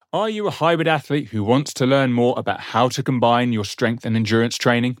Are you a hybrid athlete who wants to learn more about how to combine your strength and endurance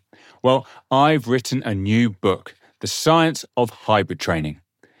training? Well, I've written a new book, The Science of Hybrid Training.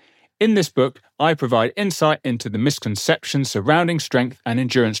 In this book, I provide insight into the misconceptions surrounding strength and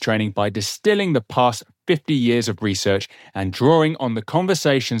endurance training by distilling the past 50 years of research and drawing on the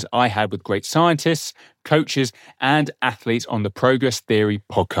conversations I had with great scientists, coaches, and athletes on the Progress Theory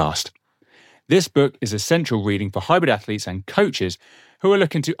podcast. This book is essential reading for hybrid athletes and coaches who are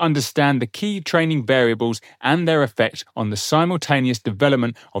looking to understand the key training variables and their effect on the simultaneous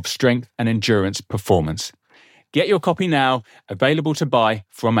development of strength and endurance performance. Get your copy now, available to buy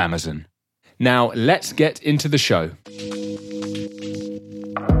from Amazon. Now, let's get into the show.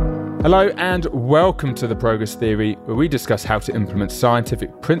 Hello and welcome to the Progress Theory, where we discuss how to implement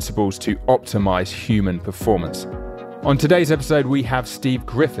scientific principles to optimize human performance. On today's episode, we have Steve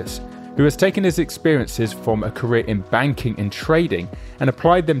Griffiths, who has taken his experiences from a career in banking and trading and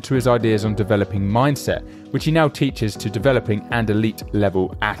applied them to his ideas on developing mindset, which he now teaches to developing and elite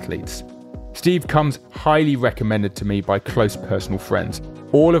level athletes. Steve comes highly recommended to me by close personal friends,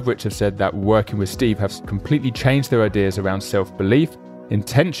 all of which have said that working with Steve has completely changed their ideas around self-belief,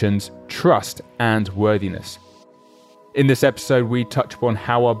 intentions, trust, and worthiness. In this episode, we touch upon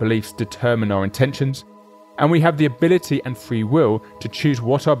how our beliefs determine our intentions, and we have the ability and free will to choose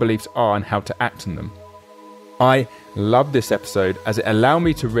what our beliefs are and how to act on them. I love this episode as it allowed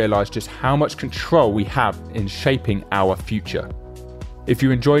me to realize just how much control we have in shaping our future. If you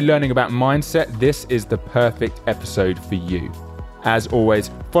enjoy learning about mindset, this is the perfect episode for you. As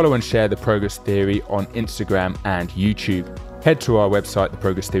always, follow and share the Progress Theory on Instagram and YouTube. Head to our website,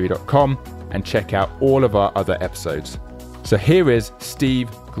 theprogresstheory.com, and check out all of our other episodes. So here is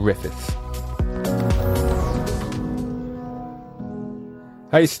Steve Griffiths.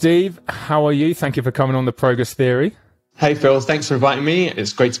 Hey Steve, how are you? Thank you for coming on the Progress Theory. Hey Phil, thanks for inviting me.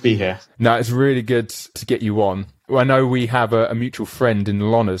 It's great to be here. No, it's really good to get you on. I know we have a mutual friend in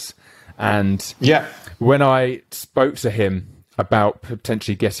Lonners, and when I spoke to him about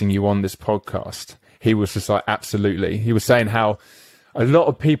potentially getting you on this podcast, he was just like, absolutely. He was saying how a lot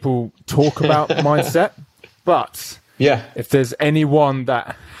of people talk about mindset, but if there's anyone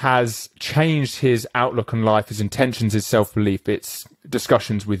that has changed his outlook on life, his intentions, his self-belief, it's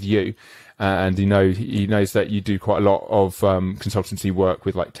discussions with you. And he knows that you do quite a lot of consultancy work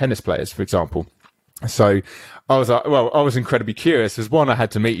with like tennis players, for example. So I was like, well, I was incredibly curious. As one, I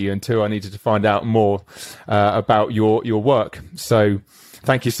had to meet you, and two, I needed to find out more about your work. So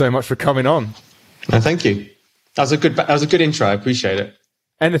thank you so much for coming on. Thank you. That was a good intro. I appreciate it.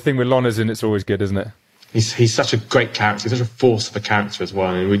 Anything with Lonners in, it's always good, isn't it? He's such a great character. He's such a force of a character as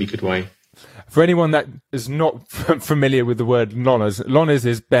well, in a really good way. For anyone that is not familiar with the word Lonners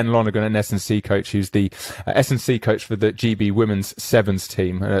is Ben Lonergan, an S&C coach, who's the S&C coach for the GB Women's Sevens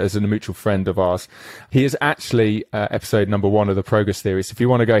team, as a mutual friend of ours. He is actually episode number 1 of the Progress Theory. So if you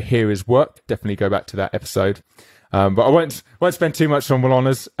want to go hear his work, definitely go back to that episode. But I won't spend too much on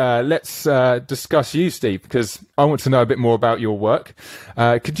Lonners. Let's discuss you, Steve, because I want to know a bit more about your work.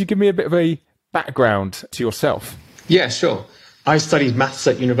 Could you give me a bit of a background to yourself? Yeah, sure. I studied maths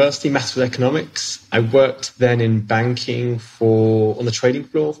at university, maths with economics. I worked then in banking on the trading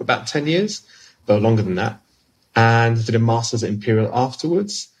floor for about 10 years, but longer than that, and did a master's at Imperial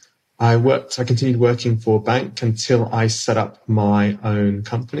afterwards. I continued working for a bank until I set up my own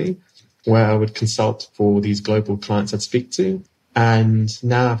company where I would consult for these global clients I'd speak to. And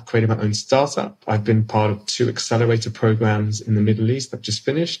now I've created my own startup. I've been part of 2 accelerator programs in the Middle East I've just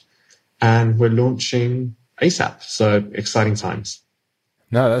finished, and we're launching ASAP. So exciting times.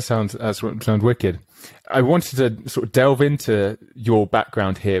 No, that sounds wicked. I wanted to sort of delve into your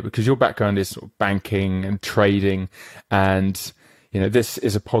background here, because your background is sort of banking and trading, and this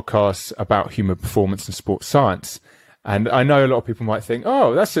is a podcast about human performance and sports science. And I know a lot of people might think,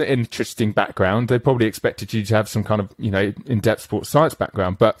 oh, that's an interesting background. They probably expected you to have some kind of in-depth sports science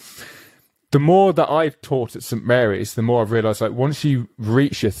background. But the more that I've taught at St Mary's, the more I've realized, like, once you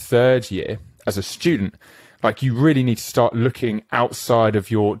reach your 3rd year as a student, like, you really need to start looking outside of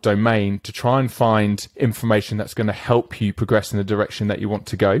your domain to try and find information that's going to help you progress in the direction that you want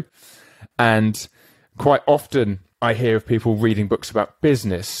to go. And quite often I hear of people reading books about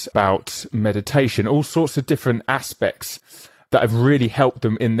business, about meditation, all sorts of different aspects that have really helped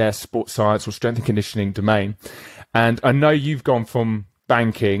them in their sports science or strength and conditioning domain. And I know you've gone from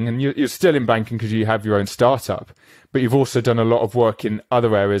banking, and you're still in banking because you have your own startup, but you've also done a lot of work in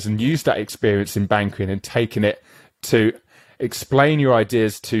other areas and used that experience in banking and taken it to explain your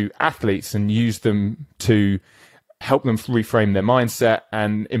ideas to athletes and use them to help them reframe their mindset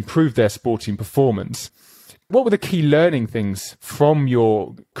and improve their sporting performance. what were the key learning things from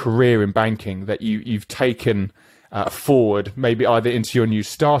your career in banking that you've taken forward, maybe either into your new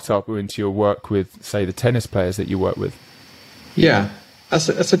startup or into your work with, say, the tennis players that you work with? Yeah,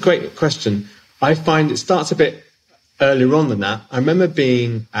 that's a great question. I find it starts a bit earlier on than that. I remember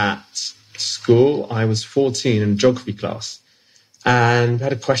being at school. I was 14 in geography class and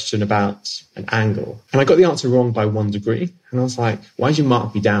had a question about an angle. And I got the answer wrong by 1 degree. And I was like, why did you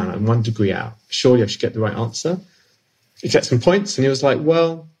mark me down? I'm 1 degree out. Surely I should get the right answer. You get some points. And he was like,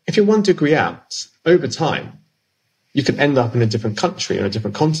 well, if you're 1 degree out, over time, you could end up in a different country or a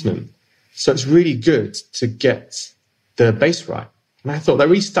different continent. So it's really good to get the base right. And I thought that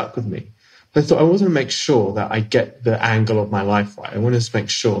really stuck with me. I thought I want to make sure that I get the angle of my life right. I want to make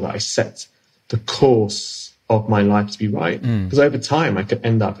sure that I set the course of my life to be right. Because over time, I could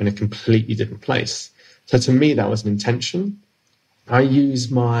end up in a completely different place. So to me, that was an intention. I use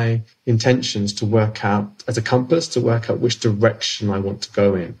my intentions to work out, as a compass, to work out which direction I want to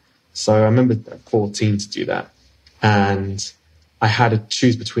go in. So I remember at 14 to do that. And I had to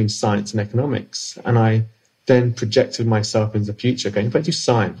choose between science and economics. And I then projected myself into the future, going, if I do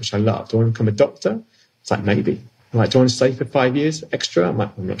science, which I love, do I want to become a doctor? It's like, maybe. I'm like, do I want to stay for 5 years extra? I'm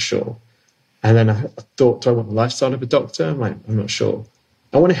like, I'm not sure. And then I thought, do I want the lifestyle of a doctor? I'm like, I'm not sure.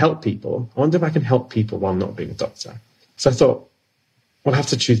 I want to help people. I wonder if I can help people while not being a doctor. So I thought, well, I have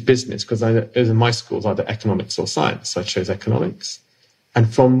to choose business because in my schools, either economics or science. So I chose economics.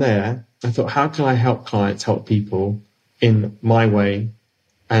 And from there, I thought, how can I help clients, help people in my way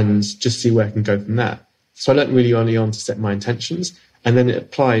and just see where I can go from that? So I learned really early on to set my intentions. And then it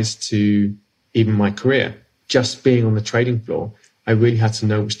applies to even my career. Just being on the trading floor, I really had to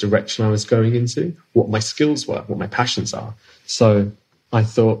know which direction I was going into, what my skills were, what my passions are. So I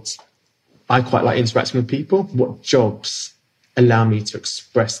thought, I quite like interacting with people. What jobs allow me to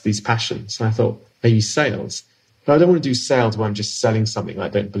express these passions? And I thought, maybe sales. But I don't want to do sales where I'm just selling something I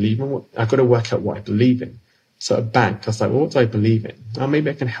don't believe in. I've got to work out what I believe in. So at a bank, I was like, well, what do I believe in? Oh,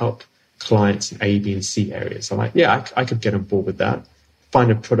 maybe I can help clients in A, B, and C areas. I'm like, yeah, I could get on board with that. Find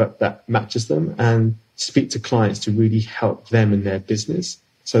a product that matches them and speak to clients to really help them in their business.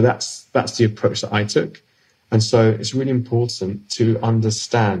 So that's the approach that I took. And so it's really important to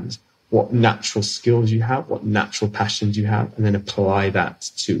understand what natural skills you have, what natural passions you have, and then apply that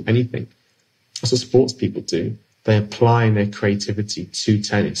to anything. That's what sports people do. They apply their creativity to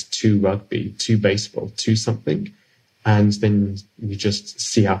tennis, to rugby, to baseball, to something. And then you just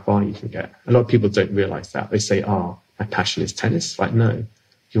see how far you can get. A lot of people don't realize that. They say, oh, my passion is tennis. Like, no,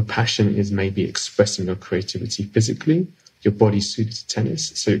 your passion is maybe expressing your creativity physically. Your body's suited to tennis.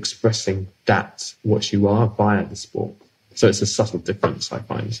 So expressing that, what you are, via the sport. So it's a subtle difference, I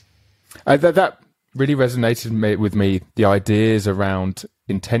find. That really resonated with me, the ideas around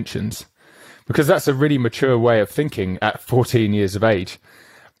intentions, because that's a really mature way of thinking at 14 years of age.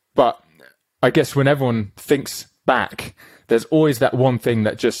 But I guess when everyone thinks back, there's always that one thing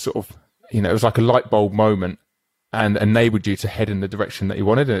that just sort of, it was like a light bulb moment and enabled you to head in the direction that you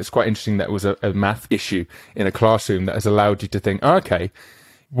wanted. And it's quite interesting that it was a math issue in a classroom that has allowed you to think, oh, okay,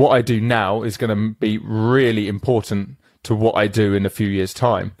 what I do now is going to be really important to what I do in a few years'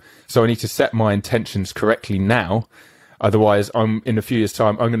 time. So I need to set my intentions correctly now. Otherwise, in a few years'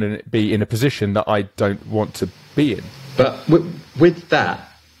 time, I'm going to be in a position that I don't want to be in. But with that,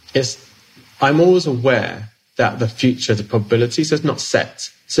 I'm always aware that the future, the probabilities is not set.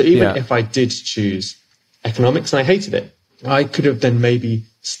 So even if I did choose economics and I hated it, I could have then maybe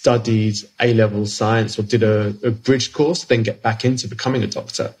studied A-level science or did a bridge course, then get back into becoming a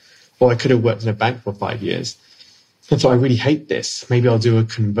doctor. Or I could have worked in a bank for 5 years. And so I really hate this. Maybe I'll do a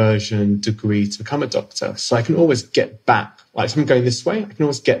conversion degree to become a doctor. So I can always get back. Like if I'm going this way, I can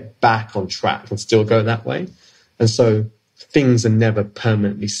always get back on track and still go that way. And so things are never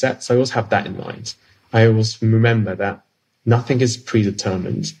permanently set. So I always have that in mind. I always remember that nothing is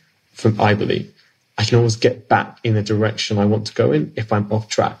predetermined I believe. I can always get back in the direction I want to go in if I'm off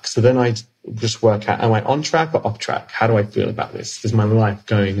track. So then I just work out, am I on track or off track? How do I feel about this? Is my life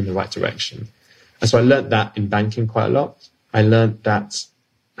going in the right direction? And so I learned that in banking quite a lot. I learned that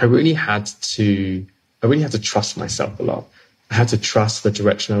I really had to trust myself a lot. I had to trust the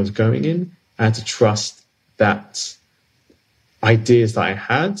direction I was going in. I had to trust that ideas that I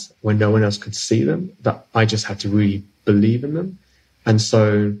had when no one else could see them, that I just had to really believe in them. And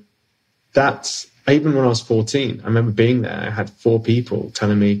so that's, even when I was 14, I remember being there. I had 4 people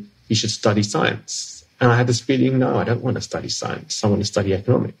telling me, you should study science. And I had this feeling, no, I don't want to study science. I want to study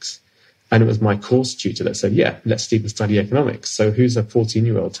economics. And it was my course tutor that said, yeah, let Stephen study economics. So who's a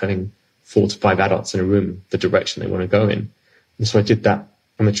 14-year-old telling 4 to 5 adults in a room the direction they want to go in? And so I did that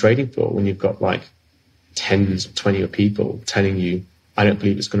on the trading floor when you've got like tens or 20 of people telling you, I don't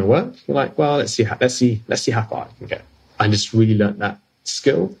believe it's going to work. You're like, well, let's see how far I can get. I just really learned that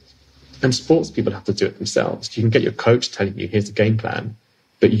skill. And sports people have to do it themselves. You can get your coach telling you, here's the game plan,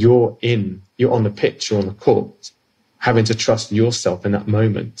 but you're on the pitch, you're on the court, having to trust yourself in that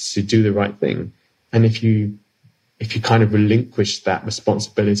moment to do the right thing. And if you kind of relinquish that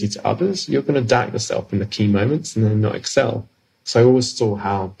responsibility to others, you're going to doubt yourself in the key moments and then not excel. So I always saw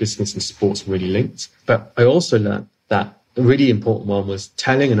how business and sports really linked. But I also learned that a really important one was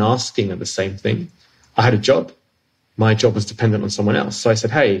telling and asking are the same thing. I had a job. My job was dependent on someone else. So I said,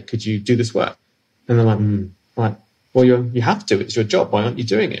 hey, could you do this work? And they're like, well, you have to. It's your job. Why aren't you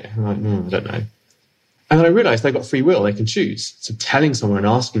doing it? I'm like, I don't know. And then I realized they've got free will. They can choose. So telling someone and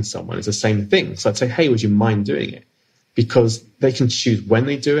asking someone is the same thing. So I'd say, hey, would you mind doing it? Because they can choose when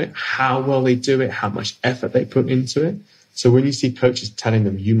they do it, how well they do it, how much effort they put into it. So when you see coaches telling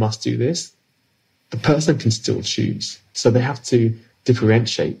them, you must do this, the person can still choose. So they have to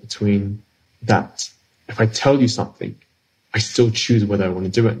differentiate between that. If I tell you something, I still choose whether I want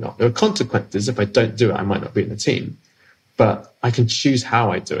to do it or not. There are consequences. If I don't do it, I might not be in the team. But I can choose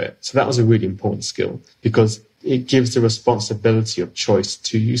how I do it. So that was a really important skill because it gives the responsibility of choice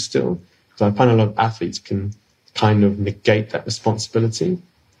to you still. So I find a lot of athletes can kind of negate that responsibility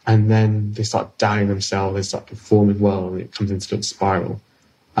and then they start doubting themselves, they start performing well, and it comes into a little spiral.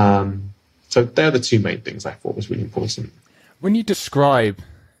 So they're the two main things I thought was really important. When you describe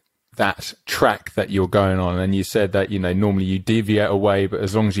that track that you're going on, and you said that, normally you deviate away, but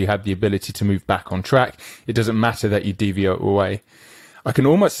as long as you have the ability to move back on track, it doesn't matter that you deviate away. I can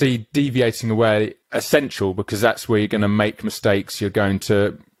almost see deviating away essential because that's where you're going to make mistakes. You're going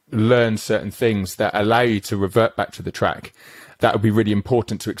to learn certain things that allow you to revert back to the track. That would be really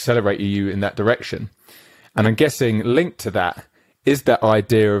important to accelerate you in that direction. And I'm guessing linked to that is that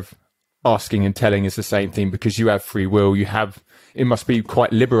idea of asking and telling is the same thing because you have free will. It must be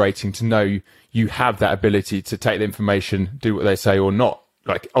quite liberating to know you have that ability to take the information, do what they say or not.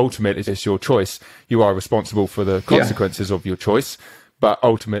 Like ultimately it's your choice. You are responsible for the consequences of your choice, but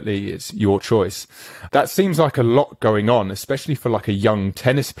ultimately it's your choice. That seems like a lot going on, especially for like a young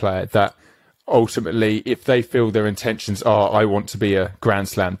tennis player that ultimately, if they feel their intentions are, I want to be a Grand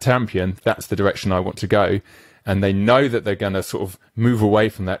Slam champion, that's the direction I want to go. And they know that they're going to sort of move away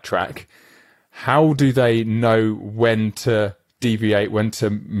from that track. How do they know when to deviate, when to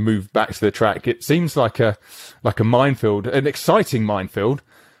move back to the track? It seems like a minefield, an exciting minefield,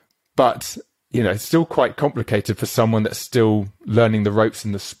 but it's still quite complicated for someone that's still learning the ropes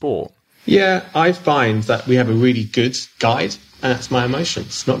in the sport. Yeah, I find that we have a really good guide, and that's my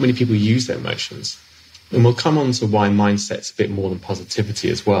emotions. Not many people use their emotions. And we'll come on to why mindset's a bit more than positivity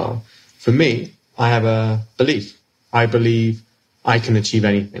as well. For me, I have a belief. I believe I can achieve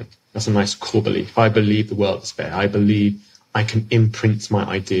anything. That's a nice core belief. I believe the world is fair. I believe I can imprint my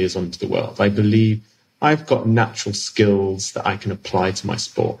ideas onto the world. I believe I've got natural skills that I can apply to my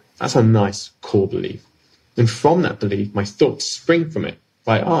sport. That's a nice core belief. And from that belief, my thoughts spring from it.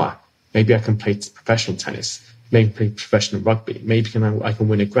 Like, maybe I can play professional tennis. Maybe play professional rugby. Maybe I can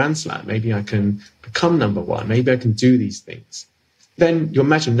win a Grand Slam. Maybe I can become number one. Maybe I can do these things. Then your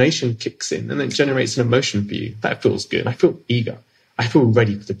imagination kicks in and it generates an emotion for you. That feels good. I feel eager. I feel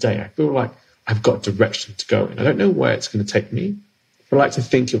ready for the day. I feel like I've got direction to go in. I don't know where it's going to take me, but I like to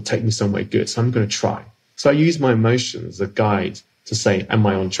think it'll take me somewhere good. So I'm going to try. So I use my emotions as a guide to say, am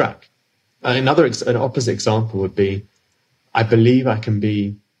I on track? An opposite example would be, I believe I can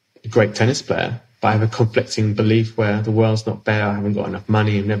be a great tennis player, but I have a conflicting belief where the world's not fair. I haven't got enough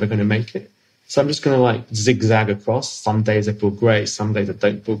money. I'm never going to make it. So I'm just going to zigzag across. Some days I feel great. Some days I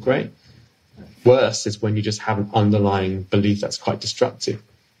don't feel great. Worse is when you just have an underlying belief that's quite destructive.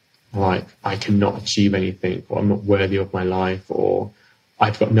 Like, I cannot achieve anything, or I'm not worthy of my life, or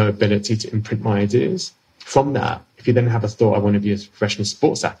I've got no ability to imprint my ideas. From that, if you then have a thought, I want to be a professional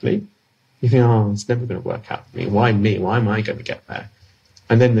sports athlete, you think, it's never going to work out for me. Why me? Why am I going to get there?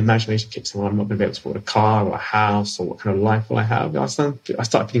 And then the imagination kicks in. I'm not going to be able to afford a car or a house, or what kind of life will I have? I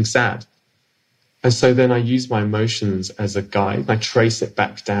start feeling sad. And so then I use my emotions as a guide, and I trace it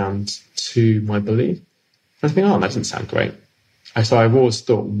back down to my belief. And I think, that doesn't sound great. So I've always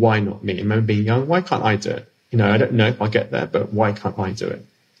thought, why not me? I remember being young, why can't I do it? I don't know if I'll get there, but why can't I do it?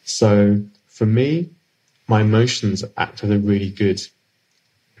 So for me, my emotions act as a really good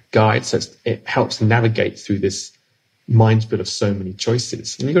guide. So it helps navigate through this minefield of so many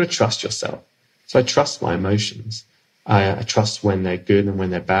choices. And you've got to trust yourself. So I trust my emotions. I trust when they're good and when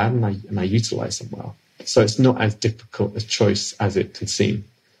they're bad, and I utilize them well. So it's not as difficult a choice as it can seem.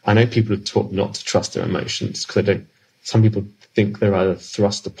 I know people are taught not to trust their emotions because some people think they're either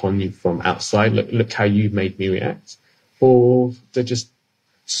thrust upon you from outside, look how you made me react, or they're just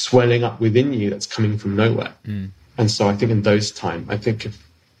swelling up within you that's coming from nowhere. And so I think in those times, I think if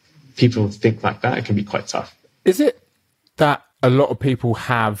people think like that, it can be quite tough. Is it that a lot of people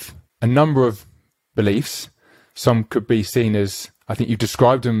have a number of beliefs? Some could be seen as, I think you've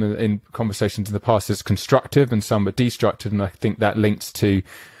described them in conversations in the past as constructive, and some are destructive. And I think that links to,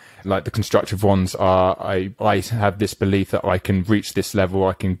 like, the constructive ones are, I have this belief that I can reach this level,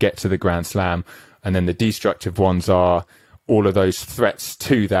 I can get to the Grand Slam. And then the destructive ones are all of those threats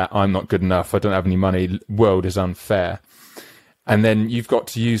to that. I'm not good enough, I don't have any money, world is unfair. And then you've got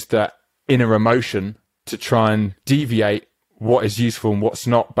to use that inner emotion to try and deviate what is useful and what's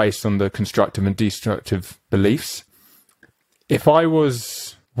not based on the constructive and destructive beliefs. If I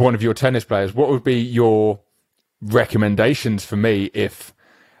was one of your tennis players, what would be your recommendations for me if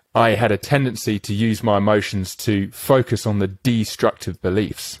I had a tendency to use my emotions to focus on the destructive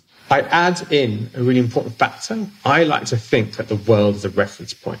beliefs? I add in a really important factor. I like to think that the world is a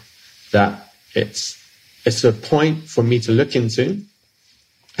reference point, that it's a point for me to look into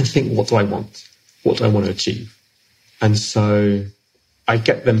and think, what do I want? What do I want to achieve? And so I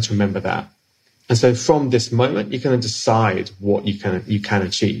get them to remember that. And so from this moment, you can decide what you can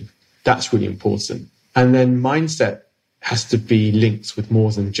achieve. That's really important. And then mindset has to be linked with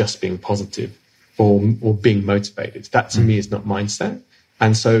more than just being positive or being motivated. That to me is not mindset.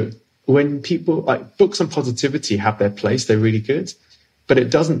 And so when people, like, books on positivity have their place, they're really good, but it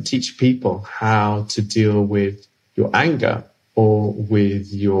doesn't teach people how to deal with your anger or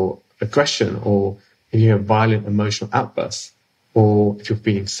with your aggression, or if you have violent emotional outbursts, or if you're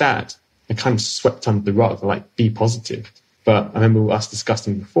feeling sad, and kind of swept under the rug, like, be positive. But I remember us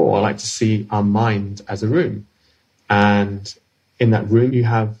discussing before, I like to see our mind as a room. And in that room, you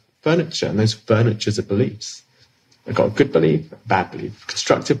have furniture, and those furnitures are beliefs. I've got a good belief, a bad belief,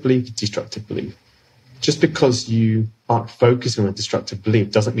 constructive belief, destructive belief. Just because you aren't focusing on a destructive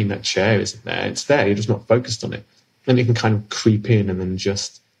belief doesn't mean that chair isn't there. It's there, you're just not focused on it. And it can kind of creep in and then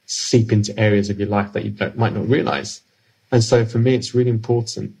just seep into areas of your life that you might not realize. And so for me, it's really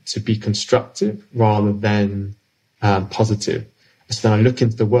important to be constructive rather than positive. So then I look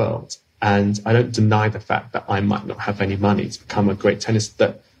into the world, and I don't deny the fact that I might not have any money to become a great tennis,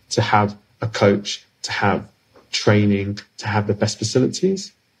 that to have a coach, to have training, to have the best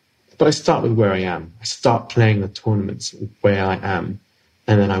facilities. But I start with where I am. I start playing the tournaments where I am,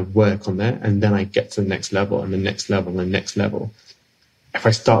 and then I work on that, and then I get to the next level and the next level and the next level. If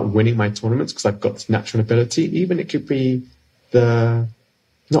I start winning my tournaments because I've got this natural ability, even it could be the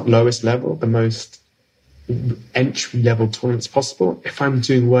not lowest level, the most entry level tournaments possible. If I'm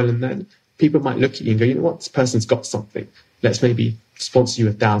doing well in that, people might look at you and go, you know what, this person's got something. Let's maybe sponsor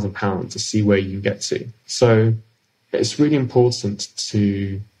you £1,000 to see where you can get to. So it's really important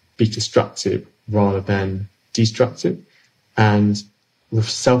to be constructive rather than destructive, and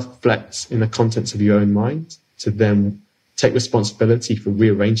self-reflect in the contents of your own mind to then take responsibility for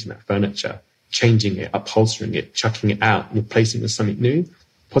rearranging that furniture, changing it, upholstering it, chucking it out, replacing it with something new.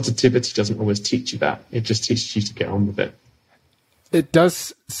 Positivity doesn't always teach you that. It just teaches you to get on with it. It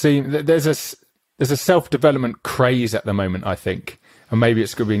does seem that there's a self-development craze at the moment, I think. And maybe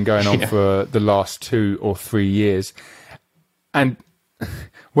it's been going on for the last 2 or 3 years. And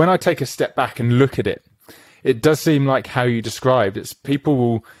when I take a step back and look at it, it does seem like how you described. It's people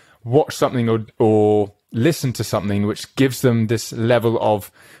will watch something or listen to something which gives them this level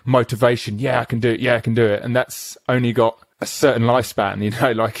of motivation. Yeah, I can do it. Yeah, I can do it. And that's only got a certain lifespan, you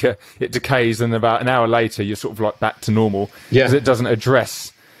know, like it decays, and about an hour later, you're sort of like back to normal, because it doesn't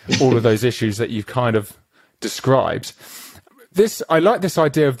address all of those issues that you've kind of described. I like this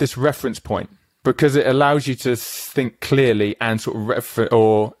idea of this reference point, because it allows you to think clearly and sort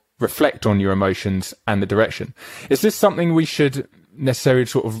of reflect on your emotions and the direction. Is this something we should necessarily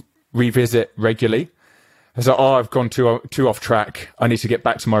sort of revisit regularly? It's like, I've gone too off track. I need to get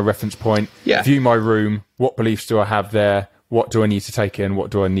back to my reference point, view my room. What beliefs do I have there? What do I need to take in?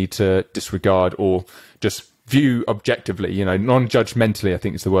 What do I need to disregard, or just view objectively, you know, non-judgmentally, I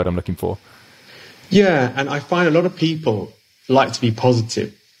think is the word I'm looking for. Yeah, and I find a lot of people like to be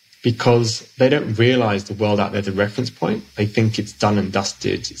positive because they don't realize the world out there is a reference point. They think it's done and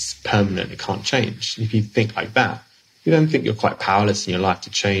dusted, it's permanent, it can't change. And if you think like that, you then think you're quite powerless in your life to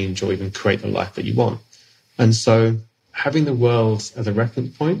change or even create the life that you want. And so having the world as a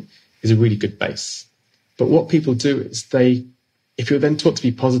reference point is a really good base. But what people do is if you're then taught to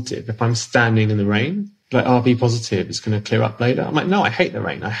be positive, if I'm standing in the rain, like, oh, be positive, it's going to clear up later. I'm like, no, I hate the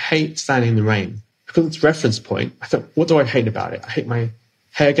rain. I hate standing in the rain. Because it's reference point, I thought, what do I hate about it? I hate my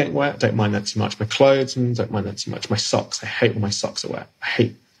Hair getting wet, don't mind that too much. My clothes, don't mind that too much. My socks, I hate when my socks are wet.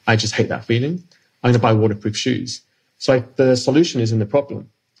 I just hate that feeling. I'm going to buy waterproof shoes. So the solution is in the problem.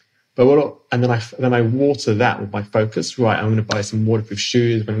 And then I water that with my focus. Right, I'm going to buy some waterproof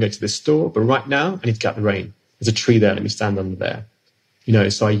shoes. I'm going to go to this store. But right now, I need to get out the rain. There's a tree there. Let me stand under there.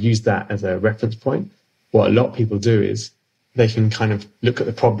 So I use that as a reference point. What a lot of people do is they can kind of look at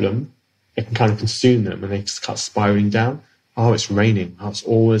the problem. It can kind of consume them and they start spiraling down. Oh, it's raining. Oh, it's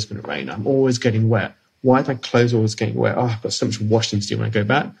always going to rain. I'm always getting wet. Why are my clothes always getting wet? Oh, I've got so much washing to do when I go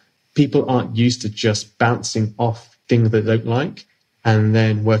back. People aren't used to just bouncing off things that they don't like and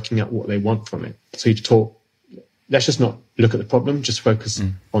then working out what they want from it. So let's just not look at the problem, just focus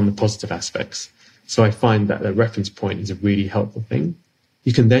on the positive aspects. So I find that the reference point is a really helpful thing.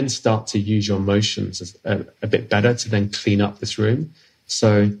 You can then start to use your emotions as a bit better to then clean up this room.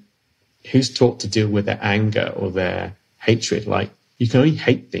 So who's taught to deal with their anger or their hatred? Like, you can only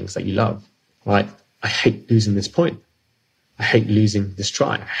hate things that you love. Like, I hate losing this point. I hate losing this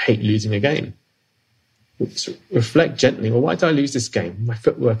try. I hate losing a game. So reflect gently. Well, why did I lose this game? My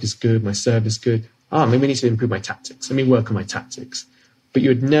footwork is good. My serve is good. Maybe I need to improve my tactics. Let me work on my tactics. But you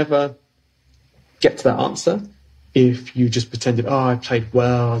would never get to that answer if you just pretended, I played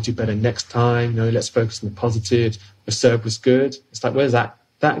well, I'll do better next time. Let's focus on the positive. The serve was good. It's like, where's that?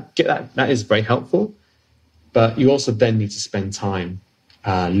 That is very helpful. But you also then need to spend time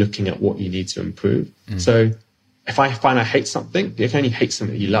looking at what you need to improve. So if I find I hate something, you can only hate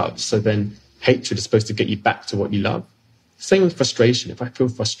something that you love. So then hatred is supposed to get you back to what you love. Same with frustration. If I feel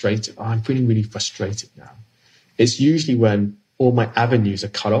frustrated, I'm feeling really frustrated now. It's usually when all my avenues are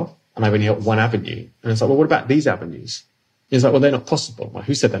cut off and I've only got one avenue. And it's like, well, what about these avenues? And it's like, well, they're not possible. Well,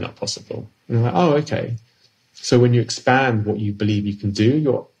 who said they're not possible? And I'm like, oh, okay. So when you expand what you believe you can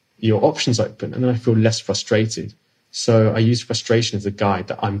do, your options open, and then I feel less frustrated. So I use frustration as a guide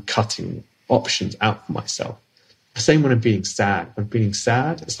that I'm cutting options out for myself. Same when I'm being sad. When I'm feeling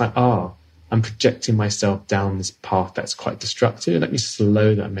sad, it's like, I'm projecting myself down this path that's quite destructive. Let me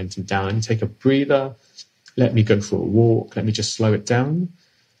slow that momentum down. Let me take a breather. Let me go for a walk. Let me just slow it down.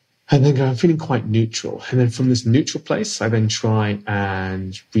 And then go, I'm feeling quite neutral. And then from this neutral place, I then try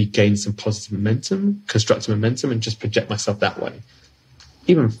and regain some positive momentum, constructive momentum, and just project myself that way.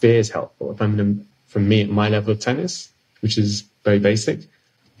 Even fear is helpful. For me, at my level of tennis, which is very basic,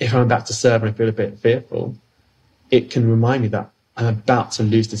 if I'm about to serve and I feel a bit fearful, it can remind me that I'm about to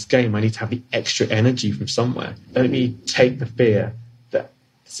lose this game. I need to have the extra energy from somewhere. Let me take the fear,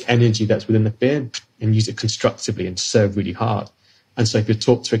 this energy that's within the fear, and use it constructively and serve really hard. And so if you're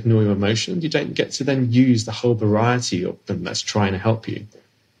taught to ignore your emotions, you don't get to then use the whole variety of them that's trying to help you.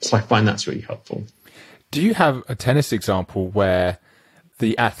 So I find that's really helpful. Do you have a tennis example where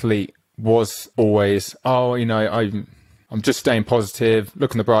the athlete was always, I'm just staying positive,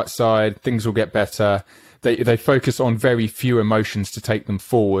 look on the bright side, things will get better. They focus on very few emotions to take them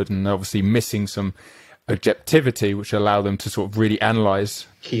forward, and obviously missing some objectivity, which allow them to sort of really analyze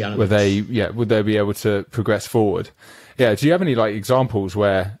key elements. Would they be able to progress forward? Yeah. Do you have any examples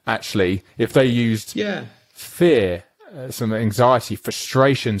where actually, if they used fear, some anxiety,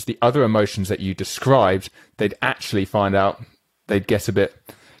 frustrations, the other emotions that you described, they'd actually find out they'd get a bit,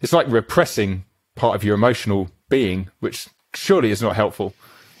 it's like repressing part of your emotional being, which surely is not helpful.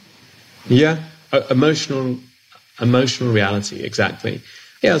 Yeah. Emotional reality, exactly.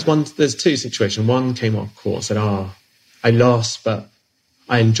 Yeah, there's two situations. One came off court, said, I lost, but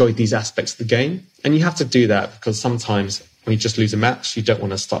I enjoyed these aspects of the game. And you have to do that because sometimes when you just lose a match, you don't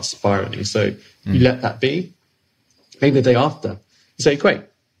want to start spiraling. So you let that be. Maybe the day after, you say, great,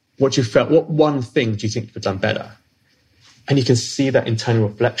 what one thing do you think you could have done better? And you can see that internal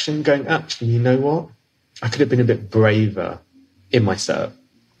reflection going, actually, you know what? I could have been a bit braver in my serve.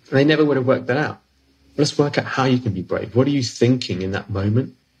 And they never would have worked that out. Let's work out how you can be brave. What are you thinking in that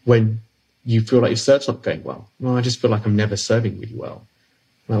moment when you feel like your serve's not going well? Well, I just feel like I'm never serving really well.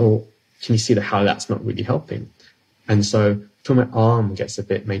 Well, can you see how that's not really helping? And so I feel my arm gets a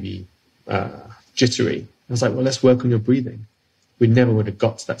bit maybe jittery. I was like, well, let's work on your breathing. We never would have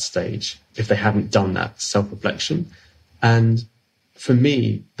got to that stage if they hadn't done that self-reflection. And for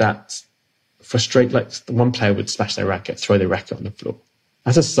me, that frustrate, like one player would smash their racket, throw their racket on the floor.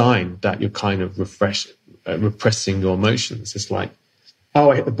 That's a sign that you're kind of repressing your emotions. It's like,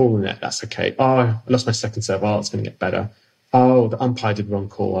 I hit the ball in the net. That's okay. I lost my second serve. It's going to get better. The umpire did wrong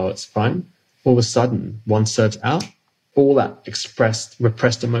call. It's fine. All of a sudden, one serve's out. All that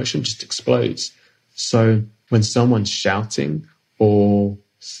repressed emotion just explodes. So when someone's shouting or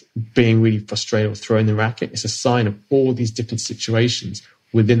being really frustrated or throwing the racket, it's a sign of all these different situations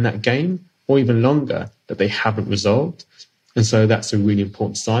within that game or even longer that they haven't resolved. And so that's a really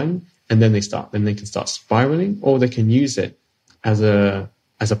important sign. And then they can start spiraling, or they can use it as a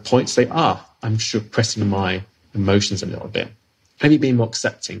point to say, I'm sure pressing my emotions a little bit. Maybe being more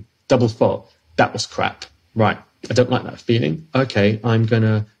accepting. Double fault. That was crap. Right. I don't like that feeling. Okay. I'm going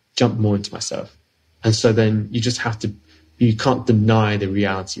to jump more into myself. And so then you can't deny the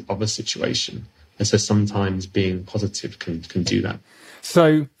reality of a situation. And so sometimes being positive can do that.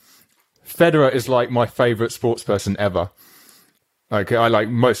 So Federer is like my favorite sports person ever. Like, I like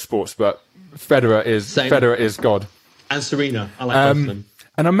most sports, but Federer is God. And Serena, I like both of them.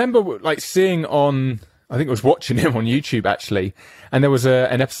 And I remember like seeing I think I was watching him on YouTube actually, and there was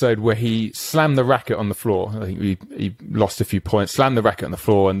an episode where he slammed the racket on the floor. I think he lost a few points, slammed the racket on the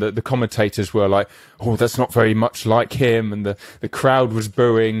floor, and the commentators were like, "Oh, that's not very much like him," and the crowd was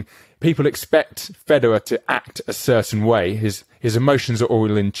booing. People expect Federer to act a certain way. His emotions are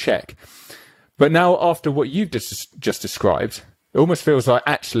all in check. But now, after what you've just described, it almost feels like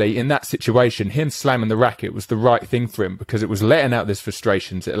actually in that situation, him slamming the racket was the right thing for him, because it was letting out his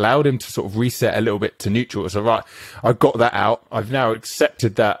frustrations. It allowed him to sort of reset a little bit to neutral. It was all right, I've got that out. I've now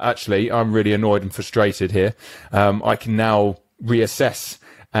accepted that actually I'm really annoyed and frustrated here. I can now reassess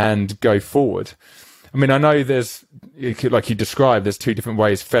and go forward. I mean, I know like you described, there's two different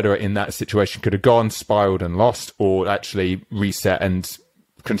ways Federer in that situation could have gone, spiraled and lost, or actually reset and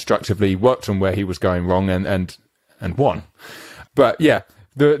constructively worked on where he was going wrong and won. But yeah,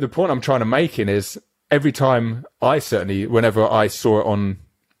 the point I'm trying to make is every time whenever I saw it on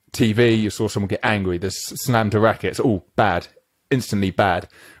TV, you saw someone get angry, this slammed a racket, it's all bad, instantly bad.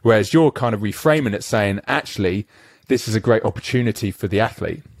 Whereas you're kind of reframing it saying, actually, this is a great opportunity for the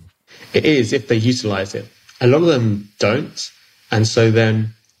athlete. It is, if they utilize it. A lot of them don't. And so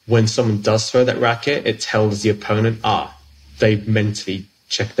then when someone does throw that racket, it tells the opponent, they're mentally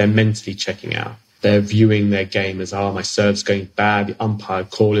checking out. They're viewing their game as, my serve's going bad, the umpire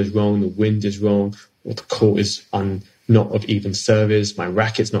call is wrong, the wind is wrong, or the court is not of even service, my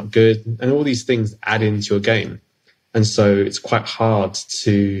racket's not good. And all these things add into your game. And so it's quite hard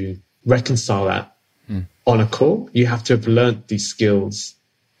to reconcile that on a court. You have to have learnt these skills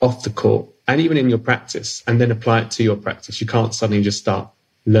off the court and even in your practice, and then apply it to your practice. You can't suddenly just start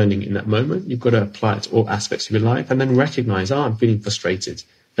learning in that moment. You've got to apply it to all aspects of your life and then recognize, I'm feeling frustrated.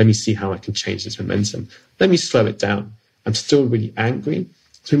 Let me see how I can change this momentum. Let me slow it down. I'm still really angry.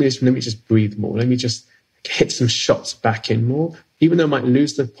 So let me just breathe more. Let me just hit some shots back in more. Even though I might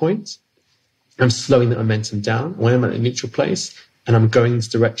lose the point, I'm slowing that momentum down. When I'm at a neutral place and I'm going this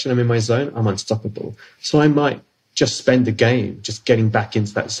direction, I'm in my zone, I'm unstoppable. So I might just spend a game just getting back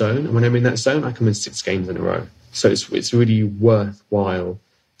into that zone. And when I'm in that zone, I can win 6 games in a row. So it's really worthwhile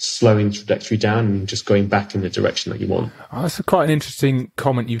slowing the trajectory down and just going back in the direction that you want. Oh, that's quite an interesting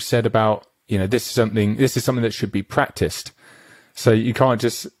comment you said about, this is something that should be practiced. So you can't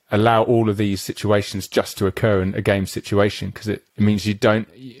just allow all of these situations just to occur in a game situation, because it means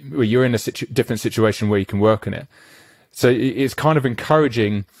you're in a different situation where you can work on it. So it's kind of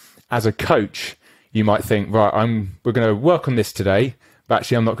encouraging as a coach. You might think, right, we're going to work on this today, but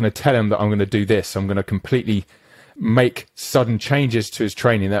actually I'm not going to tell him that I'm going to do this. I'm going to completely make sudden changes to his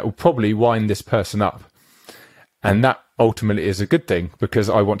training that will probably wind this person up. And that ultimately is a good thing, because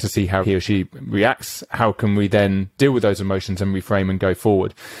I want to see how he or she reacts. How can we then deal with those emotions and reframe and go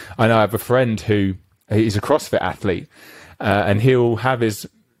forward? I know I have a friend who is a CrossFit athlete, and he'll have his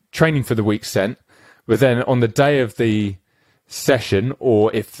training for the week sent, but then on the day of the session,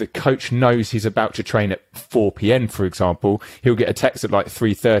 or if the coach knows he's about to train at 4 p.m, for example, he'll get a text at like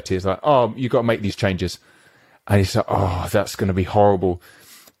 3:30. It's like, you've got to make these changes. And he's like, that's going to be horrible.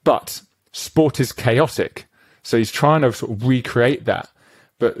 But sport is chaotic. So he's trying to sort of recreate that.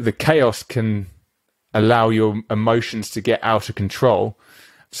 But the chaos can allow your emotions to get out of control.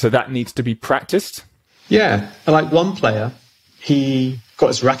 So that needs to be practiced. Yeah. Like one player, he got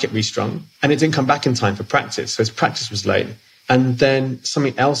his racket restrung and it didn't come back in time for practice. So his practice was late. And then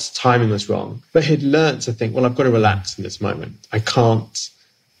something else, timing was wrong. But he'd learned to think, I've got to relax in this moment.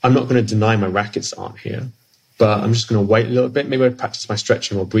 I'm not going to deny my rackets aren't here, but I'm just going to wait a little bit. Maybe I'll practice my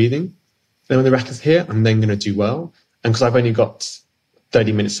stretching or breathing. Then when the racket's here, I'm then going to do well. And because I've only got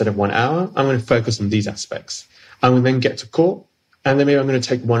 30 minutes instead of 1 hour, I'm going to focus on these aspects. I will then get to court, and then maybe I'm going to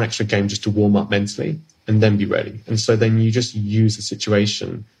take 1 extra game just to warm up mentally and then be ready. And so then you just use the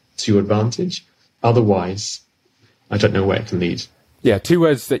situation to your advantage. Otherwise, I don't know where it can lead. Yeah, 2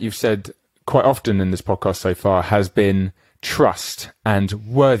 words that you've said quite often in this podcast so far has been trust and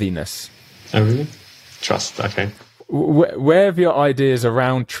worthiness. Oh, really? Trust, okay. Where have your ideas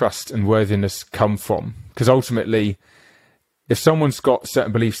around trust and worthiness come from? Because ultimately, if someone's got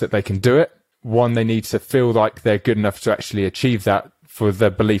certain beliefs that they can do it, one, they need to feel like they're good enough to actually achieve that for the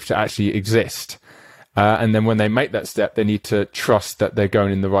belief to actually exist. And then when they make that step, they need to trust that they're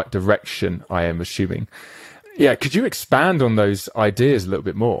going in the right direction, I am assuming. Yeah, could you expand on those ideas a little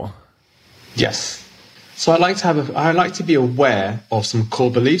bit more? Yes. So I like to be aware of some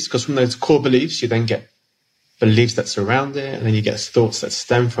core beliefs, because from those core beliefs, you then get beliefs that surround it, and then you get thoughts that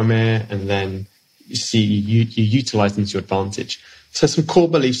stem from it, and then you utilize them to your advantage. So some core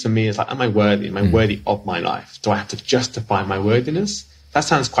beliefs for me is like, am I worthy? Am I worthy of my life? Do I have to justify my worthiness? That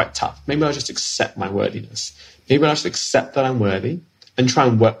sounds quite tough. Maybe I'll just accept my worthiness. Maybe I'll just accept that I'm worthy and try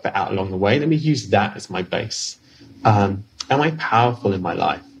and work that out along the way. Let me use that as my base. Am I powerful in my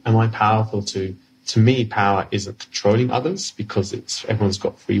life? Am I powerful to me, power isn't controlling others, because everyone's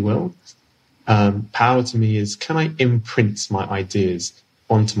got free will. Power to me is, can I imprint my ideas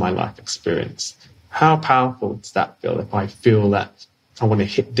onto my life experience? How powerful does that feel? If I feel that I want to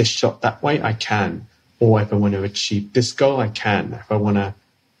hit this shot that way, I can. Or if I want to achieve this goal, I can. If I want to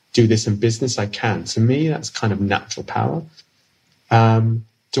do this in business, I can. To me, that's kind of natural power.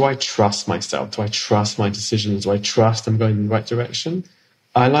 Do I trust myself? Do I trust my decisions? Do I trust I'm going in the right direction?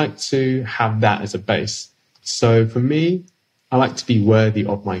 I like to have that as a base. So for me, I like to be worthy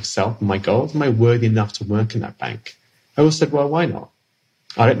of myself and my goals. Am I worthy enough to work in that bank? I always said, well, why not?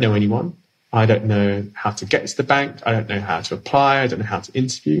 I don't know anyone. I don't know how to get to the bank. I don't know how to apply. I don't know how to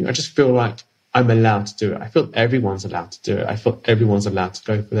interview. I just feel like I'm allowed to do it. I feel everyone's allowed to do it. I feel everyone's allowed to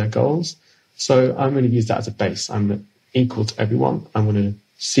go for their goals. So I'm going to use that as a base. I'm equal to everyone. I'm going to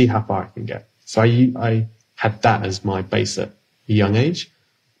see how far I can get. So I had that as my base at a young age.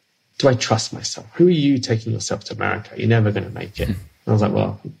 Do I trust myself? Who are you taking yourself to America? You're never going to make it. And I was like,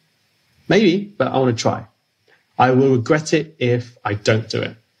 well, maybe, but I want to try. I will regret it if I don't do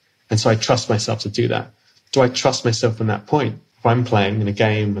it. And so I trust myself to do that. Do I trust myself from that point? If I'm playing in a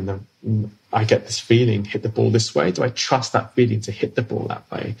game and I get this feeling, hit the ball this way, do I trust that feeling to hit the ball that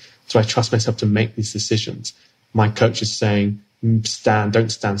way? Do I trust myself to make these decisions? My coach is saying, don't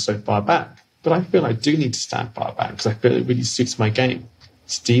stand so far back. But I feel I do need to stand far back because I feel it really suits my game.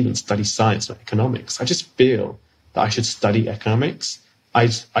 Stephen studies science, not economics. I just feel that I should study economics.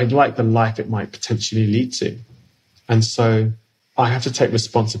 I'd like the life it might potentially lead to. And so I have to take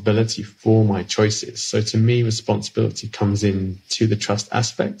responsibility for my choices. So to me, responsibility comes in to the trust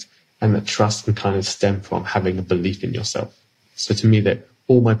aspect, and that trust can kind of stem from having a belief in yourself. So to me, that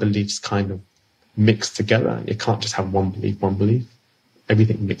all my beliefs kind of mix together. You can't just have one belief.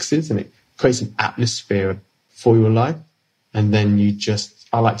 Everything mixes and it creates an atmosphere for your life. And then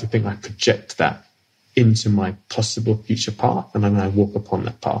I like to think I project that into my possible future path, and then I walk upon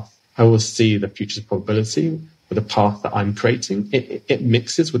that path. I will see the future probability with the path that I'm creating. It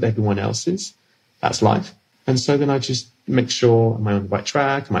mixes with everyone else's. That's life. And so then I just make sure, am I on the right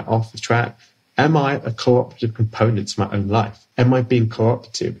track? Am I off the track? Am I a cooperative component to my own life? Am I being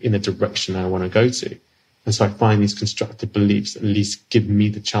cooperative in the direction I want to go to? And so I find these constructive beliefs at least give me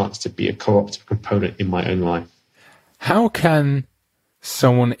the chance to be a cooperative component in my own life. How can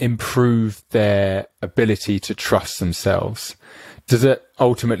someone improve their ability to trust themselves? Does it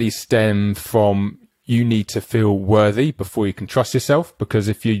ultimately stem from you need to feel worthy before you can trust yourself? Because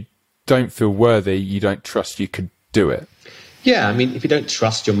if you don't feel worthy, you don't trust you could do it. Yeah, I mean, if you don't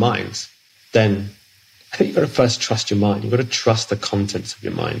trust your mind, then I think you've got to first trust your mind. You've got to trust the contents of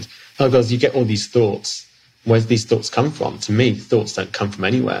your mind. Because you get all these thoughts. Where do these thoughts come from? To me, thoughts don't come from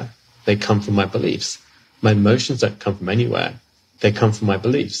anywhere. They come from my beliefs. My emotions don't come from anywhere. They come from my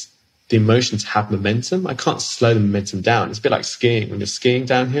beliefs. The emotions have momentum. I can't slow the momentum down. It's a bit like skiing. When you're skiing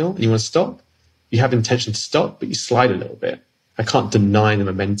downhill and you want to stop, you have intention to stop, but you slide a little bit. I can't deny the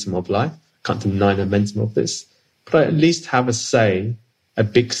momentum of life. I can't deny the momentum of this. But I at least have a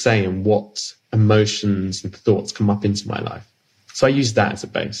big say in what emotions and thoughts come up into my life. So I use that as a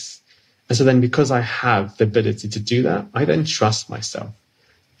base. And so then because I have the ability to do that, I then trust myself.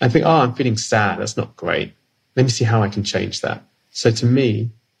 I think, I'm feeling sad. That's not great. Let me see how I can change that. So to me,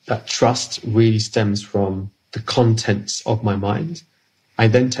 that trust really stems from the contents of my mind. I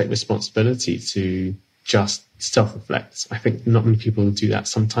then take responsibility to just self-reflect. I think not many people do that.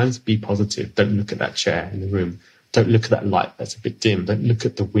 Sometimes be positive. Don't look at that chair in the room. Don't look at that light that's a bit dim. Don't look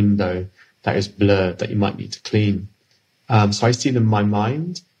at the window that is blurred that you might need to clean. So I see my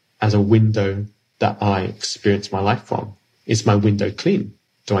mind as a window that I experience my life from. Is my window clean?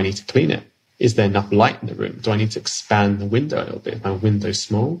 Do I need to clean it? Is there enough light in the room? Do I need to expand the window a little bit? Is my window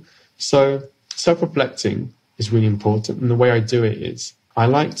small? So self-reflecting is really important. And the way I do it is I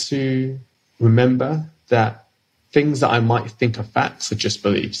like to remember that things that I might think are facts are just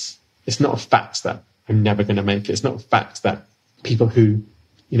beliefs. It's not a fact that I'm never going to make it. It's not a fact that people who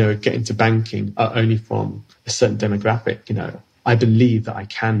get into banking are only from a certain demographic. I believe that I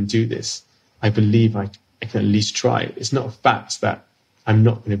can do this. I believe I can at least try it. It's not a fact that I'm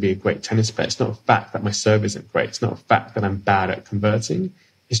not going to be a great tennis player. It's not a fact that my serve isn't great. It's not a fact that I'm bad at converting.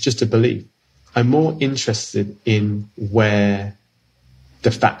 It's just a belief. I'm more interested in where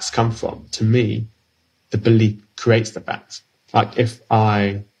the facts come from. To me, the belief creates the facts. Like if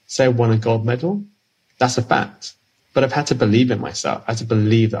I say I won a gold medal, that's a fact. But I've had to believe in myself. I had to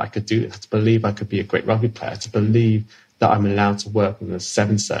believe that I could do it. I had to believe I could be a great rugby player. I had to believe that I'm allowed to work on the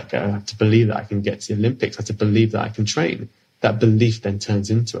seventh circuit. I have to believe that I can get to the Olympics. I have to believe that I can train. That belief then turns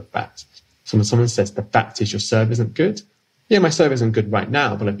into a fact. So when someone says the fact is your serve isn't good, yeah, my serve isn't good right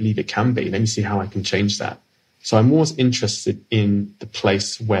now, but I believe it can be. Let me see how I can change that. So I'm always interested in the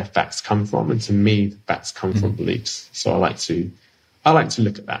place where facts come from. And to me, the facts come from beliefs. So I like to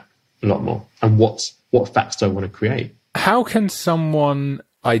look at that a lot more. And what facts do I want to create? How can someone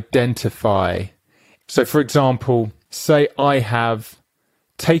identify? So for example, say I have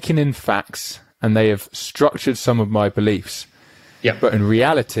taken in facts and they have structured some of my beliefs. Yeah. But in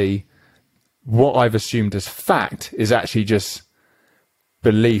reality, what I've assumed as fact is actually just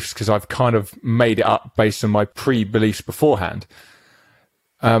beliefs because I've kind of made it up based on my pre-beliefs beforehand.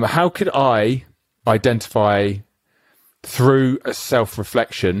 How could I identify through a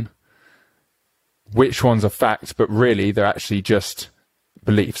self-reflection which ones are facts, but really they're actually just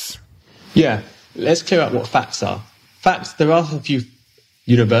beliefs? Yeah, let's clear out what facts are. Facts, there are a few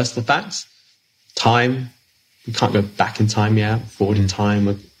universal facts. Time, we can't go back in time yet, forward in time,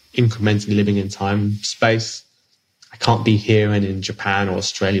 we're incrementally living in time. Space, I can't be here and in Japan or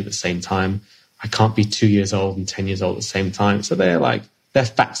Australia at the same time. I can't be 2 years old and 10 years old at the same time. So they're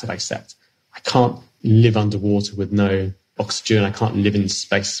facts that I accept. I can't live underwater with no oxygen. I can't live in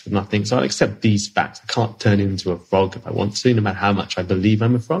space with nothing. So I accept these facts. I can't turn into a frog if I want to, no matter how much I believe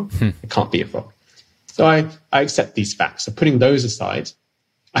I'm a frog. I can't be a frog. So I accept these facts. So putting those aside,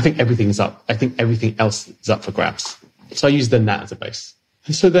 I think everything's up. I think everything else is up for grabs. So I use then that as a base.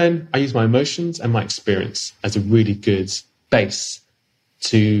 And so then I use my emotions and my experience as a really good base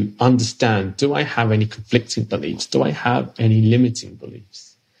to understand, do I have any conflicting beliefs? Do I have any limiting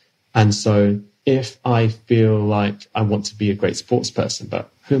beliefs? And so if I feel like I want to be a great sports person,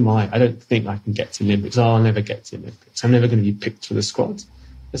 but who am I? I don't think I can get to Olympics. Oh, I'll never get to Olympics. I'm never going to be picked for the squad.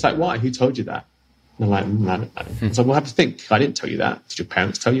 It's like, why? Who told you that? And they're like, I don't know. So we'll have to think. I didn't tell you that. Did your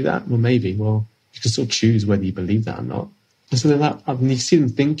parents tell you that? Well, maybe. Well, you can still choose whether you believe that or not. And so then you see them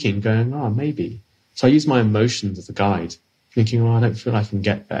thinking, going, oh, maybe. So I use my emotions as a guide, thinking, oh, I don't feel I can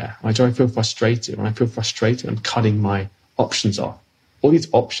get there. Why do I feel frustrated? When I feel frustrated, I'm cutting my options off. All these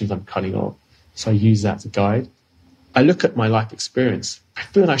options I'm cutting off. So I use that as a guide. I look at my life experience. I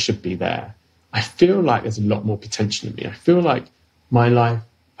feel I should be there. I feel like there's a lot more potential in me. I feel like my life,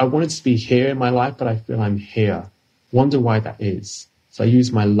 I wanted to be here in my life, but I feel I'm here. Wonder why that is. So I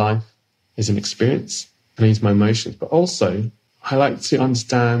use my life as an experience and I use my emotions. But also, I like to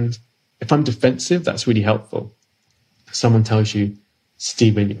understand if I'm defensive, that's really helpful. Someone tells you,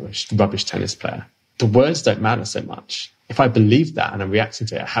 Stephen, you're a rubbish tennis player. The words don't matter so much. If I believe that and I'm reacting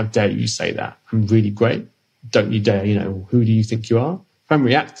to it, how dare you say that? I'm really great. Don't you dare, who do you think you are? If I'm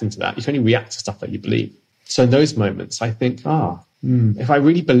reacting to that, you can only react to stuff that you believe. So in those moments, I think, if I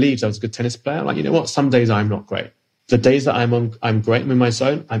really believed I was a good tennis player, like, you know what? Some days I'm not great. The days that I'm great, I'm in my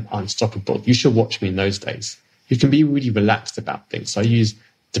zone, I'm unstoppable. You should watch me in those days. You can be really relaxed about things. So I use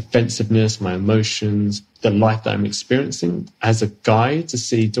defensiveness, my emotions, the life that I'm experiencing as a guide to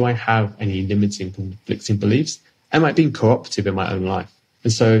see, do I have any limiting, conflicting beliefs? Am I being cooperative in my own life?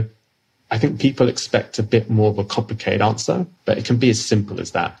 And so I think people expect a bit more of a complicated answer, but it can be as simple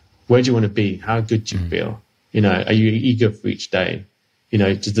as that. Where do you want to be? How good do you feel? Are you eager for each day?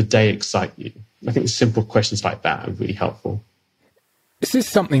 Does the day excite you? I think simple questions like that are really helpful. Is this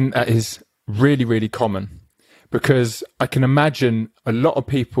something that is really, really common? Because I can imagine a lot of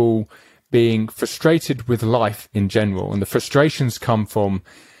people being frustrated with life in general, and the frustrations come from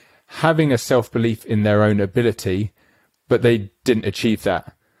having a self-belief in their own ability, but they didn't achieve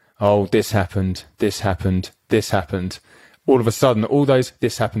that. Oh, this happened, this happened, this happened. All of a sudden, all those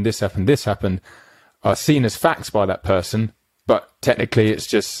this happened, this happened, this happened are seen as facts by that person, but technically it's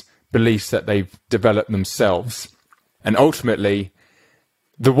just beliefs that they've developed themselves. And ultimately,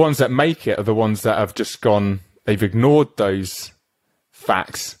 the ones that make it are the ones that have just they've ignored those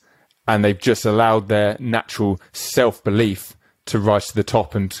facts and they've just allowed their natural self-belief to rise to the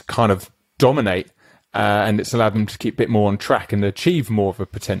top and kind of dominate. And it's allowed them to keep a bit more on track and achieve more of a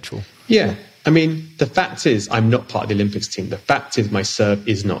potential. Yeah. I mean, the fact is I'm not part of the Olympics team. The fact is my serve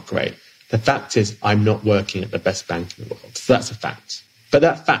is not great. The fact is I'm not working at the best bank in the world. So that's a fact. But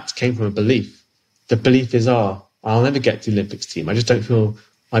that fact came from a belief. The belief is, I'll never get to the Olympics team. I just don't feel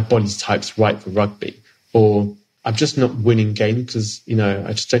my body's type's right for rugby. Or I'm just not winning games because,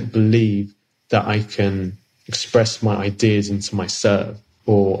 I just don't believe that I can express my ideas into my serve,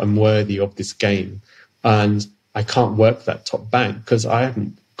 or I'm worthy of this game. And I can't work for that top bank because I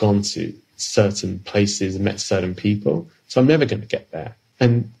haven't gone to certain places and met certain people. So I'm never going to get there.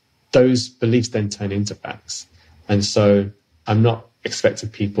 And those beliefs then turn into facts. And so I'm not expecting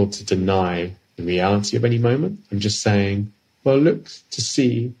people to deny the reality of any moment. I'm just saying, well, look to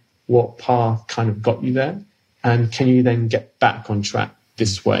see what path kind of got you there. And can you then get back on track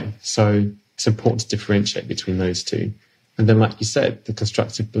this way? So it's important to differentiate between those two. And then, like you said, the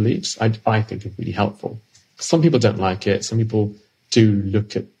constructive beliefs, I think are really helpful. Some people don't like it. Some people do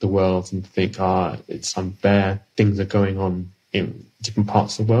look at the world and think, it's unfair. Things are going on in different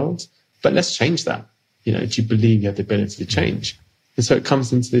parts of the world. But let's change that. Do you believe you have the ability to change? And so it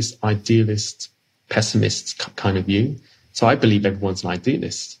comes into this idealist, pessimist kind of view. So I believe everyone's an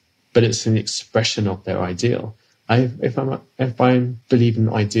idealist, but it's an expression of their ideal. If I believe in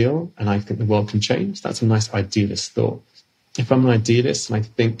an ideal and I think the world can change, that's a nice idealist thought. If I'm an idealist and I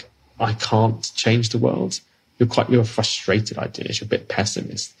think I can't change the world, you're a frustrated idealist, you're a bit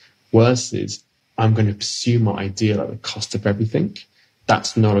pessimist. Worse is, I'm going to pursue my ideal at the cost of everything.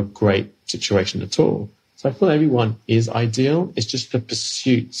 That's not a great situation at all. So I feel everyone is ideal. It's just the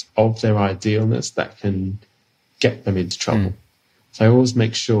pursuit of their idealness that can get them into trouble. So I always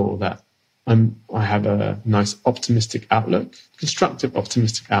make sure that I have a nice optimistic outlook, constructive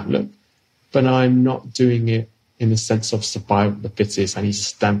optimistic outlook, but I'm not doing it in the sense of survival of the fittest. I need to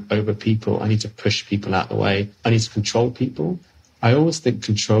stamp over people. I need to push people out of the way. I need to control people. I always think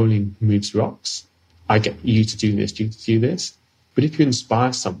controlling moves rocks. I get you to do this, you to do this. But if you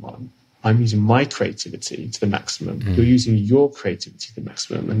inspire someone, I'm using my creativity to the maximum. You're using your creativity to the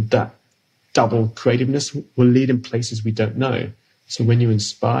maximum. And that double creativeness will lead in places we don't know. So when you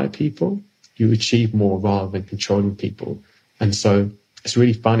inspire people, you achieve more rather than controlling people. And so it's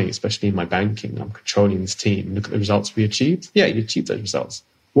really funny, especially in my banking. I'm controlling this team. Look at the results we achieved. Yeah, you achieved those results.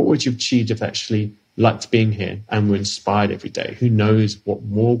 What would you have achieved if they actually liked being here and were inspired every day? Who knows what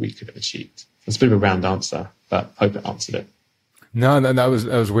more we could have achieved? It's a bit of a round answer, but I hope it answered it. No, that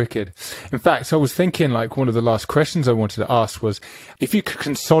was wicked. In fact, I was thinking, like, one of the last questions I wanted to ask was, if you could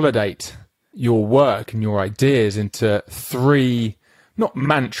consolidate your work and your ideas into 3, not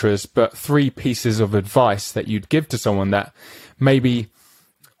mantras, but 3 pieces of advice that you'd give to someone that maybe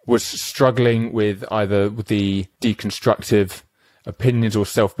was struggling with either the deconstructive opinions or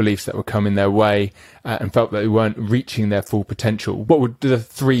self-beliefs that were coming their way and felt that they weren't reaching their full potential, what would the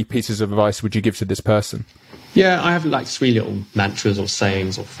 3 pieces of advice would you give to this person? Yeah, I have like 3 little mantras or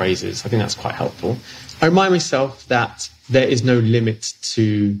sayings or phrases. I think that's quite helpful. I remind myself that there is no limit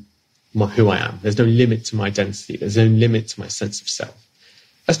to who I am. There's no limit to my identity. There's no limit to my sense of self.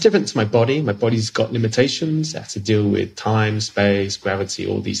 That's different to my body. My body's got limitations. It has to deal with time, space, gravity,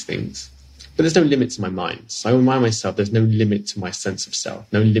 all these things. But there's no limit to my mind. So I remind myself there's no limit to my sense of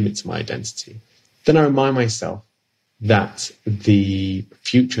self, no limit to my identity. Then I remind myself that the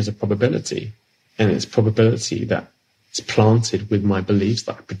future is a probability. And it's probability that it's planted with my beliefs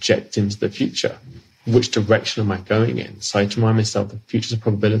that I project into the future. Which direction am I going in? So I remind myself the future is a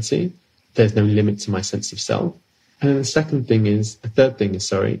probability. There's no limit to my sense of self. And then the third thing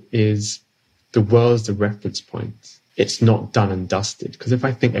is the world is the reference point. It's not done and dusted. Because if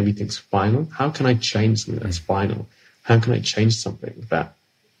I think everything's final, how can I change something that's final? How can I change something that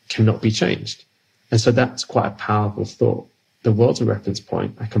cannot be changed? And so that's quite a powerful thought. The world's a reference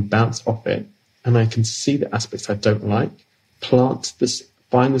point. I can bounce off it and I can see the aspects I don't like, find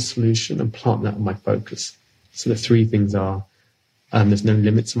the solution and plant that on my focus. So the 3 things are, there's no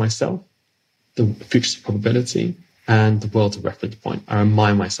limit to myself, the future's probability, and the world's a reference point. I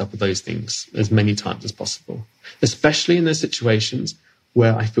remind myself of those things as many times as possible, especially in those situations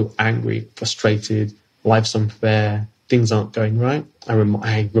where I feel angry, frustrated, life's unfair, things aren't going right. I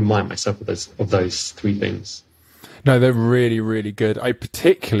remind myself of those 3 things. No, they're really, really good. I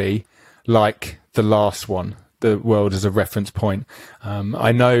particularly like the last one, the world as a reference point.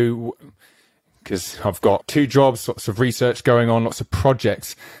 I know, because I've got 2 jobs, lots of research going on, lots of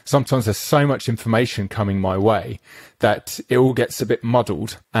projects. Sometimes there's so much information coming my way that it all gets a bit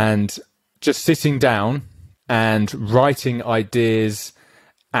muddled. And just sitting down and writing ideas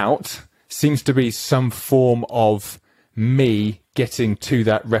out seems to be some form of me getting to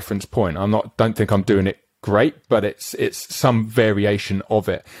that reference point. Don't think I'm doing it great, but it's some variation of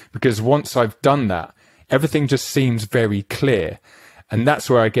it. Because once I've done that, everything just seems very clear. And that's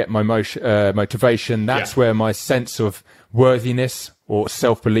where I get my motivation. That's where my sense of worthiness or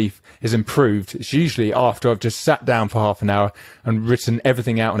self-belief is improved. It's usually after I've just sat down for half an hour and written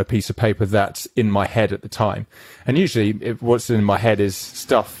everything out on a piece of paper that's in my head at the time. And usually what's in my head is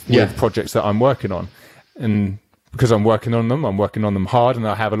stuff with projects that I'm working on. And because I'm working on them hard, and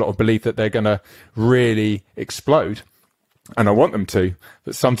I have a lot of belief that they're going to really explode. And I want them to.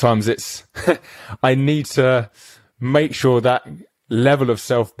 But sometimes it's, I need to make sure that level of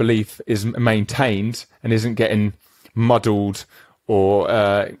self-belief is maintained and isn't getting muddled or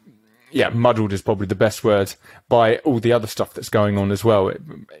muddled is probably the best word, by all the other stuff that's going on as well.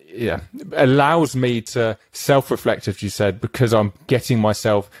 It allows me to self-reflect, as you said, because I'm getting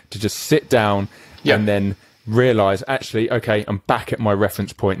myself to just sit down and then realize, actually, okay, I'm back at my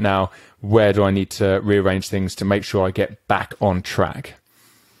reference point now. Where do I need to rearrange things to make sure I get back on track?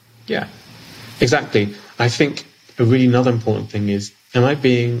 Yeah, exactly. I think a really another important thing is, am I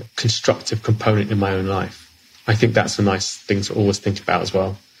being a constructive component in my own life? I think that's a nice thing to always think about as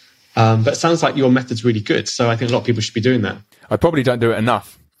well. But it sounds like your method's really good. So I think a lot of people should be doing that. I probably don't do it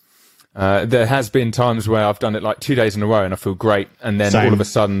enough. There has been times where I've done it like 2 days in a row and I feel great. And then all of a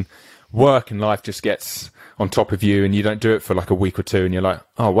sudden work and life just gets on top of you and you don't do it for like a week or two. And you're like,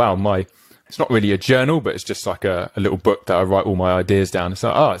 oh, wow, it's not really a journal, but it's just like a little book that I write all my ideas down. It's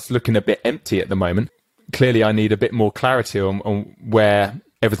like, it's looking a bit empty at the moment. Clearly, I need a bit more clarity on where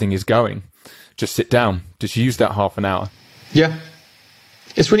everything is going. Just sit down. Just use that half an hour. Yeah.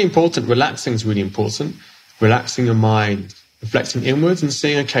 It's really important. Relaxing is really important. Relaxing your mind, reflecting inwards and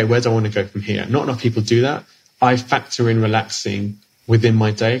seeing, okay, where do I want to go from here? Not enough people do that. I factor in relaxing within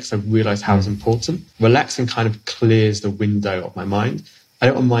my day because I realize how it's important. Relaxing kind of clears the window of my mind. I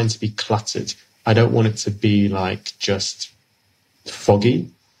don't want mine to be cluttered. I don't want it to be like just foggy.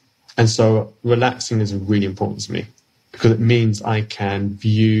 And so relaxing is really important to me because it means I can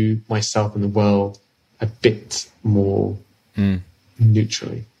view myself and the world a bit more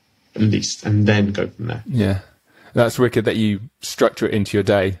neutrally, at least, and then go from there. Yeah. That's wicked that you structure it into your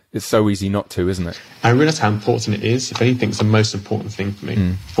day. It's so easy not to, isn't it? I realize how important it is. If anything, it's the most important thing for me.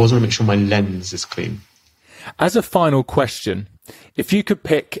 I always want to make sure my lens is clean. As a final question, if you could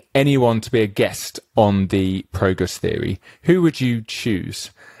pick anyone to be a guest on the Progress Theory, who would you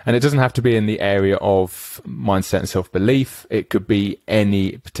choose? And it doesn't have to be in the area of mindset and self-belief. It could be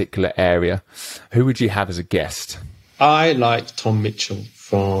any particular area. Who would you have as a guest? I like Tom Mitchell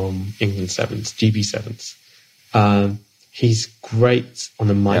from England Sevens, GB Sevens. He's great on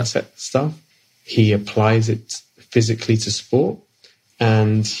the mindset stuff. He applies it physically to sport.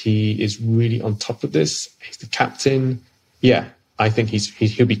 And he is really on top of this. He's the captain. Yeah, I think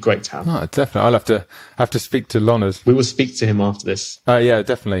he'll be great to have. Oh, definitely. I'll have to speak to Lonners. We will speak to him after this. Yeah,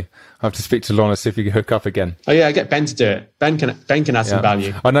 definitely. I'll have to speak to Lonners, see if we can hook up again. Oh yeah, get Ben to do it. Ben can add some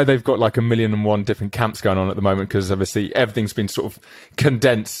value. I know they've got like 1,000,001 different camps going on at the moment because obviously everything's been sort of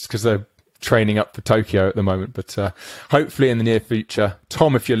condensed because they're training up for Tokyo at the moment. But hopefully in the near future,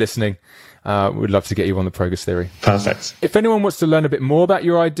 Tom, if you're listening, we'd love to get you on the Progress Theory. Perfect. If anyone wants to learn a bit more about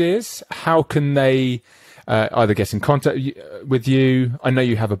your ideas, how can they either get in contact with you? I know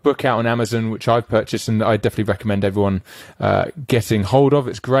you have a book out on Amazon, which I've purchased, and I definitely recommend everyone getting hold of.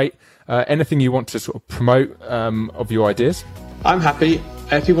 It's great. Anything you want to sort of promote of your ideas? I'm happy.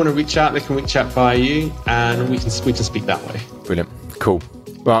 If you want to reach out, they can reach out via you, and we can speak that way. Brilliant. Cool.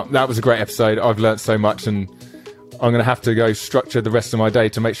 Well, that was a great episode. I've learned so much, and I'm going to have to go structure the rest of my day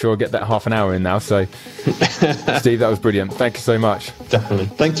to make sure I get that half an hour in now. So, Steve, that was brilliant. Thank you so much. Definitely.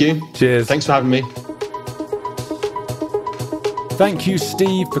 Thank you. Cheers. Thanks for having me. Thank you,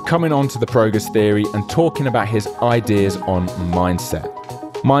 Steve, for coming on to the Progress Theory and talking about his ideas on mindset.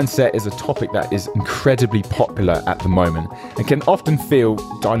 Mindset is a topic that is incredibly popular at the moment and can often feel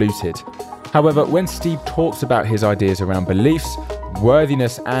diluted. However, when Steve talks about his ideas around beliefs,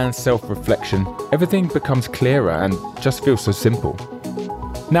 worthiness and self-reflection, everything becomes clearer and just feels so simple.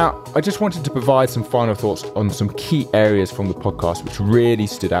 Now, I just wanted to provide some final thoughts on some key areas from the podcast which really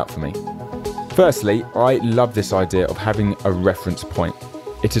stood out for me. Firstly, I love this idea of having a reference point.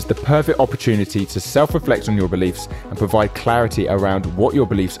 It is the perfect opportunity to self-reflect on your beliefs and provide clarity around what your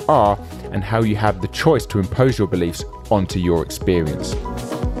beliefs are and how you have the choice to impose your beliefs onto your experience.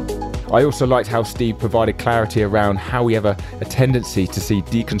 I also liked how Steve provided clarity around how we have a tendency to see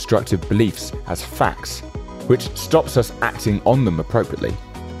deconstructive beliefs as facts, which stops us acting on them appropriately.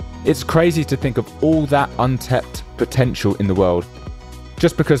 It's crazy to think of all that untapped potential in the world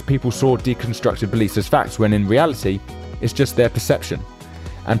just because people saw deconstructive beliefs as facts when in reality, it's just their perception.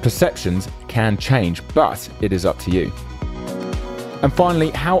 And perceptions can change, but it is up to you. And finally,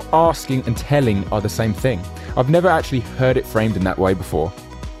 how asking and telling are the same thing. I've never actually heard it framed in that way before.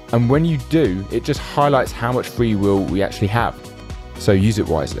 And when you do, it just highlights how much free will we actually have. So use it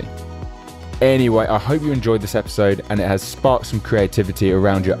wisely. Anyway, I hope you enjoyed this episode and it has sparked some creativity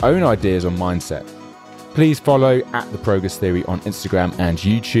around your own ideas on mindset. Please follow @The Progress Theory on Instagram and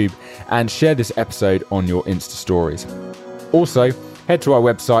YouTube and share this episode on your Insta stories. Also, head to our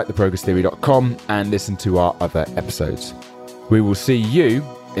website, theprogresstheory.com, and listen to our other episodes. We will see you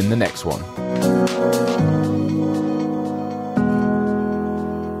in the next one.